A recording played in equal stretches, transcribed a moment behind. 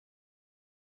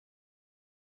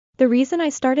The reason I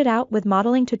started out with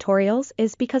modeling tutorials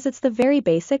is because it's the very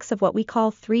basics of what we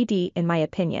call 3D in my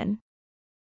opinion.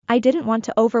 I didn't want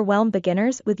to overwhelm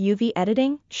beginners with UV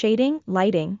editing, shading,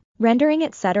 lighting, rendering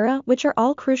etc., which are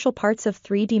all crucial parts of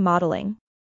 3D modeling.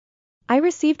 I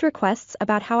received requests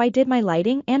about how I did my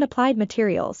lighting and applied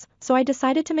materials, so I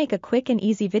decided to make a quick and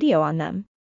easy video on them.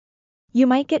 You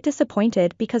might get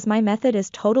disappointed because my method is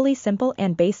totally simple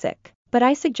and basic, but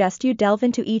I suggest you delve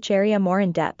into each area more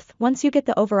in depth once you get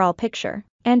the overall picture,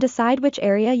 and decide which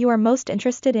area you are most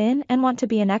interested in and want to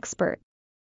be an expert.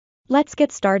 Let's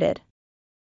get started.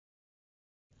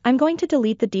 I'm going to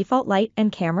delete the default light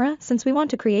and camera since we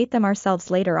want to create them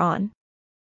ourselves later on.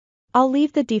 I'll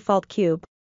leave the default cube.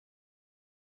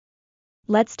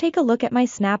 Let's take a look at my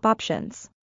snap options.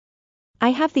 I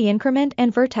have the increment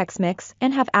and vertex mix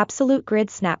and have absolute grid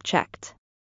snap checked.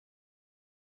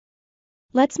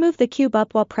 Let's move the cube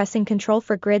up while pressing Ctrl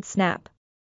for grid snap.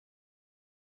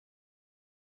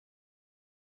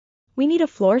 We need a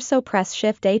floor, so press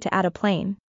Shift A to add a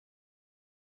plane.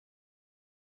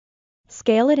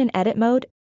 Scale it in edit mode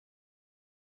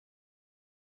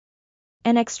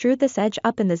and extrude this edge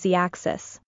up in the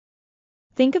Z-axis.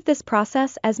 Think of this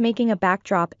process as making a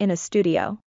backdrop in a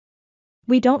studio.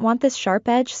 We don't want this sharp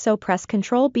edge, so press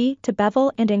Ctrl B to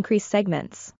bevel and increase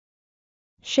segments.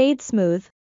 Shade smooth.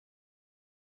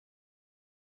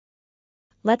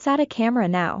 Let's add a camera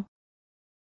now.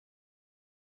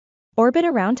 Orbit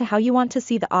around to how you want to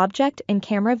see the object in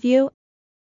camera view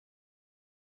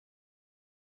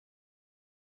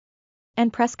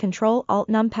and press Ctrl-Alt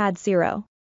numpad 0.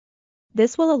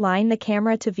 This will align the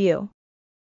camera to view.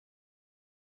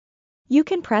 You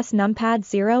can press numpad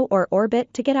 0 or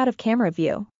orbit to get out of camera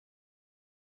view.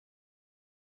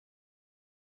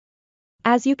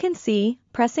 As you can see,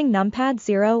 pressing numpad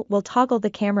 0 will toggle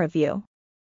the camera view.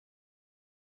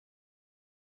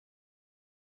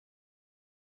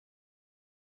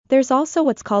 There's also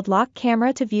what's called lock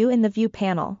camera to view in the view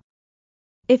panel.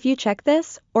 If you check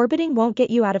this, orbiting won't get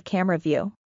you out of camera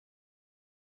view.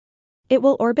 It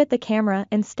will orbit the camera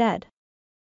instead.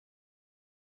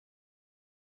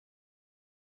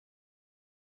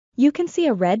 You can see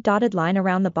a red dotted line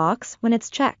around the box when it's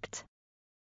checked.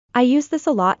 I use this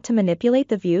a lot to manipulate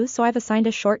the view, so I've assigned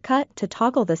a shortcut to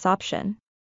toggle this option.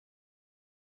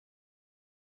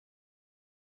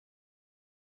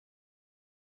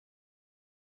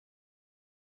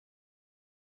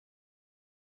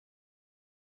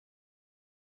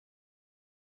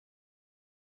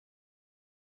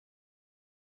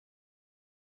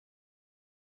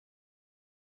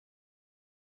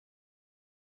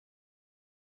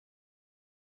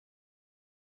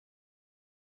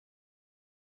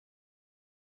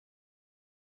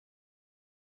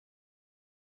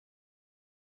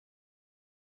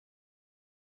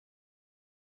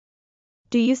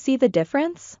 Do you see the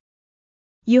difference?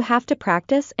 You have to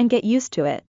practice and get used to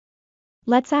it.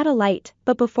 Let's add a light,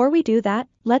 but before we do that,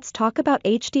 let's talk about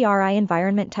Hdri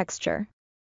environment texture.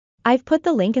 I've put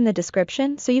the link in the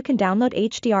description so you can download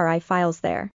Hdri files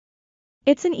there.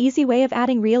 It's an easy way of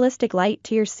adding realistic light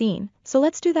to your scene, so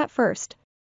let's do that first.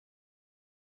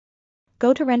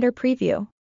 Go to Render Preview.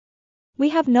 We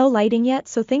have no lighting yet,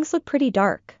 so things look pretty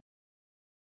dark.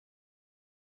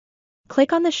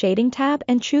 Click on the Shading tab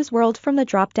and choose World from the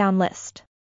drop-down list.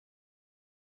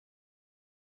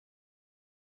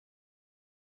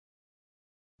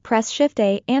 Press Shift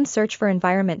A and search for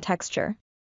Environment Texture.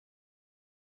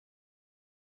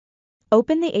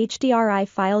 Open the Hdri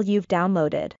file you've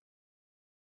downloaded.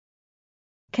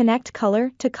 Connect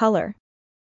color to color.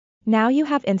 Now you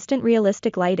have instant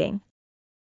realistic lighting.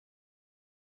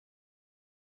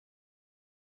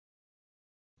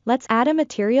 Let's add a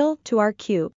material to our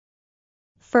cube.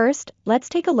 First, let's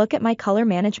take a look at my color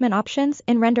management options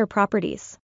in Render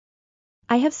Properties.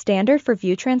 I have Standard for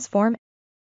View Transform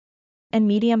and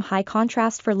Medium High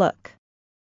Contrast for Look.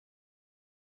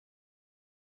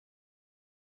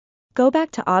 Go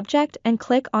back to Object and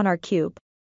click on our cube.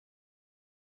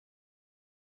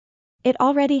 It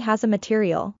already has a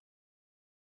material.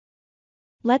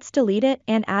 Let's delete it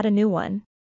and add a new one.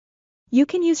 You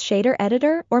can use Shader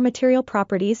Editor or Material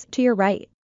Properties to your right.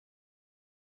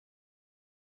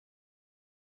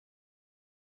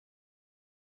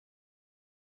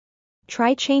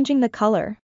 Try changing the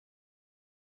color.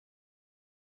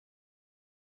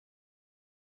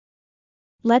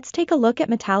 Let's take a look at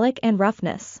metallic and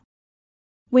roughness.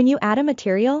 When you add a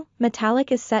material,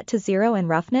 metallic is set to 0 and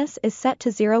roughness is set to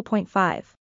 0.5.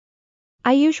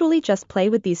 I usually just play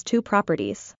with these two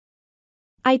properties.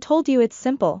 I told you it's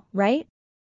simple, right?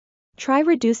 Try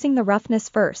reducing the roughness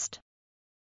first.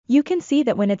 You can see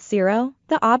that when it's 0,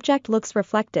 the object looks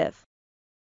reflective.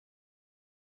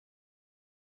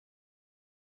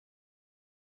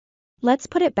 Let's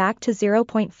put it back to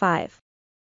 0.5.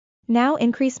 Now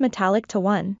increase metallic to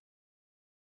 1.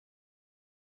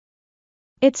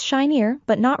 It's shinier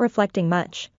but not reflecting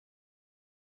much.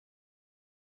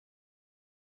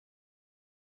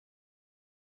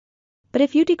 But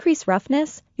if you decrease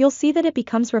roughness, you'll see that it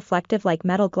becomes reflective like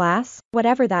metal glass,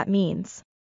 whatever that means.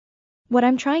 What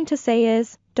I'm trying to say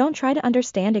is, don't try to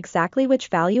understand exactly which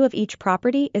value of each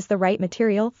property is the right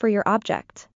material for your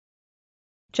object.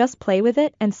 Just play with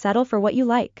it and settle for what you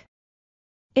like.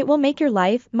 It will make your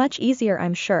life much easier,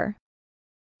 I'm sure.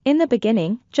 In the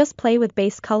beginning, just play with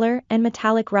base color and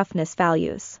metallic roughness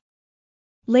values.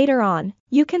 Later on,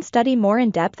 you can study more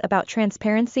in depth about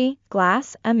transparency,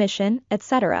 glass, emission,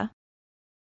 etc.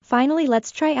 Finally,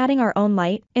 let's try adding our own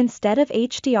light instead of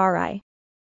HDRI.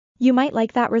 You might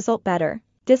like that result better.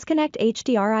 Disconnect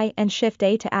HDRI and Shift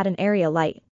A to add an area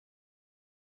light.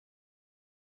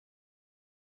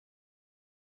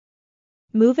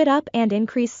 Move it up and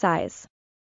increase size.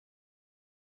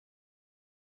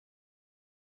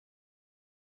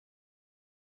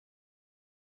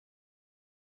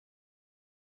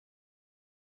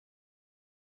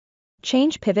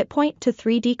 Change pivot point to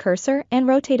 3D cursor and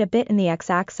rotate a bit in the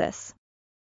x-axis.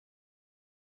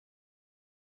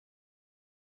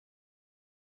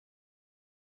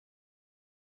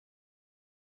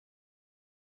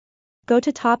 Go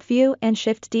to Top View and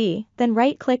Shift D, then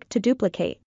right-click to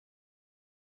duplicate.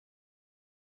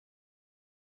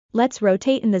 Let's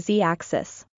rotate in the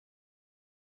Z-axis.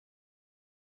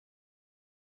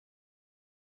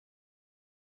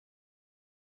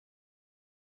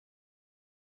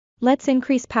 Let's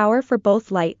increase power for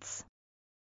both lights.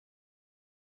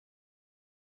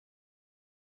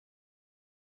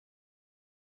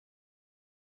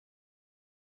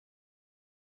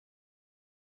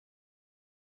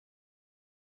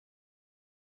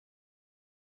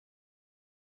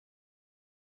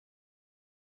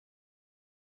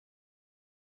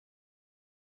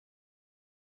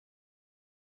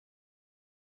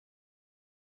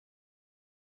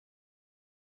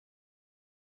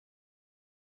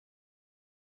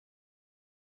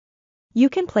 You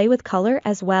can play with color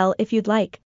as well if you'd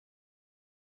like.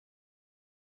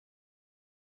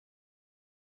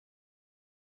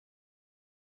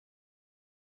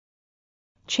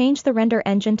 Change the render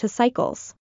engine to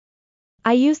Cycles.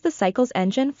 I use the Cycles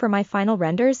engine for my final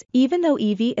renders, even though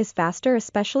Eevee is faster,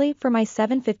 especially for my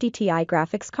 750 Ti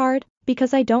graphics card,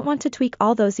 because I don't want to tweak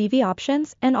all those Eevee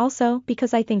options and also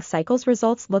because I think Cycles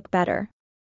results look better.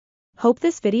 Hope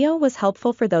this video was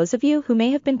helpful for those of you who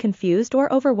may have been confused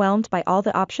or overwhelmed by all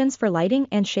the options for lighting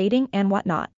and shading and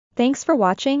whatnot. Thanks for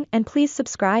watching and please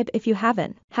subscribe if you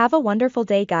haven't. Have a wonderful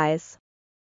day, guys.